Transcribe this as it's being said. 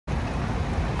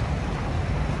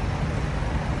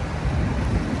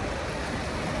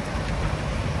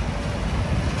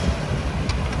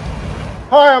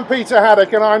Hi, I'm Peter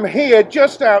Haddock and I'm here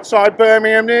just outside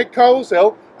Birmingham near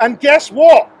Coleshill, and guess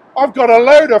what? I've got a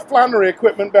load of Flannery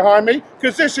equipment behind me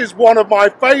because this is one of my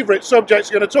favourite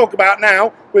subjects we're going to talk about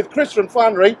now with Chris from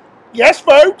Flannery. Yes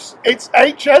folks, it's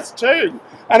HS2,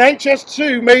 and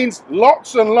HS2 means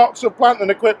lots and lots of plant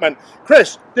and equipment.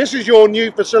 Chris, this is your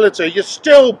new facility, you're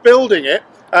still building it.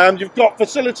 You've got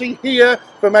facility here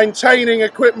for maintaining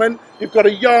equipment, you've got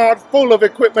a yard full of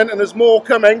equipment and there's more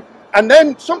coming. And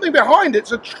then something behind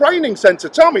it's a training centre.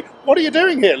 Tell me, what are you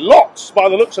doing here? Lots, by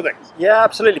the looks of things. Yeah,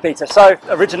 absolutely, Peter. So,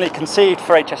 originally conceived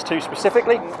for HS2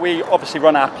 specifically. We obviously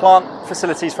run our plant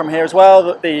facilities from here as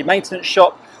well, the maintenance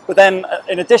shop. But then,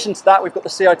 in addition to that, we've got the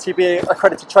CITB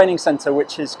accredited training centre,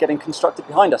 which is getting constructed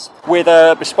behind us, with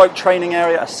a bespoke training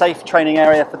area, a safe training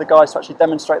area for the guys to actually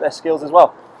demonstrate their skills as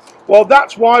well. Well,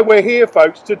 that's why we're here,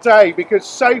 folks, today, because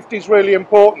safety is really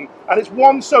important. And it's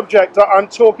one subject that I'm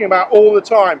talking about all the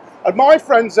time. And my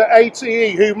friends at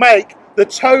ATE, who make the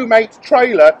Towmate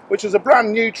trailer, which is a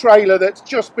brand new trailer that's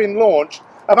just been launched,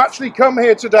 have actually come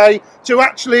here today to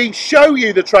actually show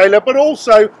you the trailer, but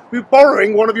also we're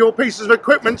borrowing one of your pieces of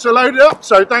equipment to load it up.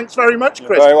 So thanks very much,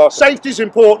 Chris. You're very welcome. Safety is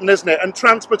important, isn't it? And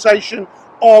transportation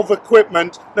of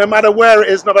equipment, no matter where it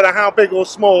is, no matter how big or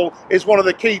small, is one of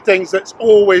the key things that's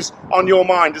always on your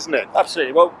mind, isn't it?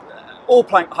 Absolutely. Well, all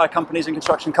plant hire companies and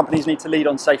construction companies need to lead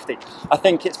on safety. I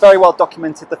think it's very well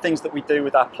documented the things that we do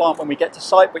with our plant when we get to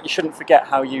site, but you shouldn't forget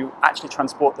how you actually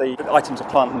transport the items of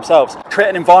plant themselves. Create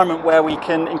an environment where we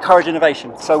can encourage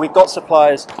innovation. So we've got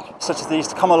suppliers such as these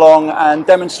to come along and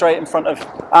demonstrate in front of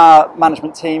our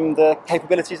management team the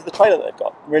capabilities of the trailer that they've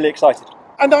got. Really excited.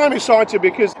 And I'm excited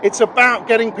because it's about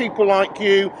getting people like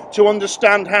you to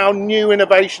understand how new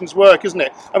innovations work, isn't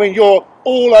it? I mean, you're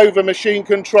all over machine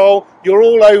control, you're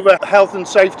all over health and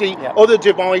safety, other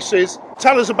devices.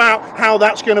 Tell us about how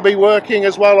that's going to be working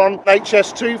as well on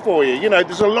HS2 for you. You know,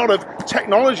 there's a lot of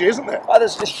technology, isn't there?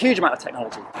 There's a huge amount of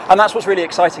technology. And that's what's really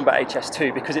exciting about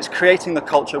HS2, because it's creating the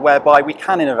culture whereby we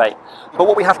can innovate. But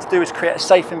what we have to do is create a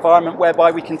safe environment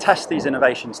whereby we can test these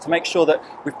innovations to make sure that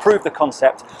we've proved the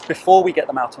concept before we get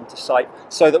them out onto site,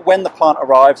 so that when the plant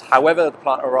arrives, however the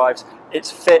plant arrives, it's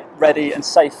fit, ready and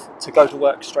safe to go to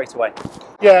work straight away.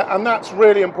 Yeah, and that's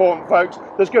really important, folks.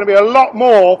 There's going to be a lot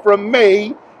more from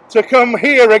me to come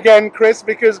here again, Chris,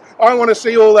 because I want to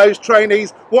see all those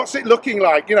trainees. What's it looking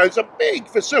like? You know, it's a big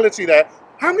facility there.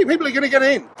 How many people are going to get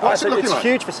in? What's it looking like? It's a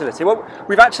huge facility. Well,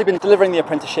 we've actually been delivering the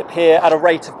apprenticeship here at a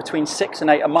rate of between 6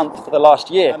 and 8 a month for the last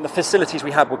year. And the facilities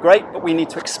we had were great, but we need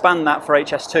to expand that for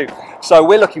HS2. So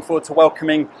we're looking forward to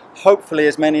welcoming hopefully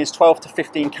as many as 12 to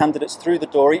 15 candidates through the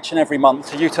door each and every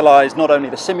month to utilise not only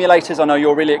the simulators, I know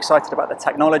you're really excited about the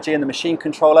technology and the machine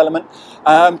control element,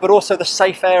 but also the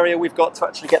safe area we've got to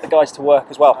actually get the guys to work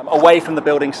as well, away from the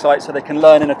building site so they can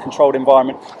learn in a controlled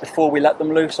environment before we let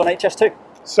them loose on HS2.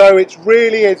 So it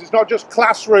really is, it's not just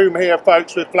classroom here,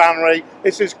 folks, with Flannery.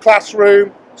 This is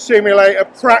classroom, simulator,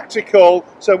 practical,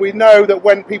 so we know that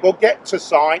when people get to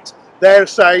site, they're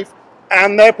safe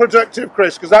and they're productive,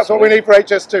 Chris, because that's what we need for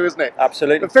HS2, isn't it?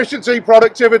 Absolutely. Efficiency,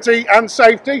 productivity and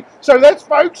safety. So that,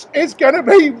 folks, is going to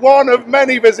be one of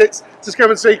many visits to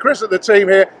come and see Chris at the team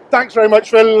here. Thanks very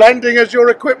much for lending us your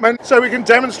equipment so we can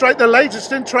demonstrate the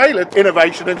latest in trailer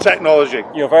innovation and technology.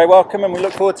 You're very welcome, and we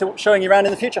look forward to showing you around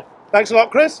in the future. Thanks a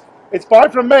lot, Chris. It's bye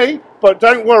from me, but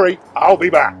don't worry, I'll be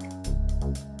back.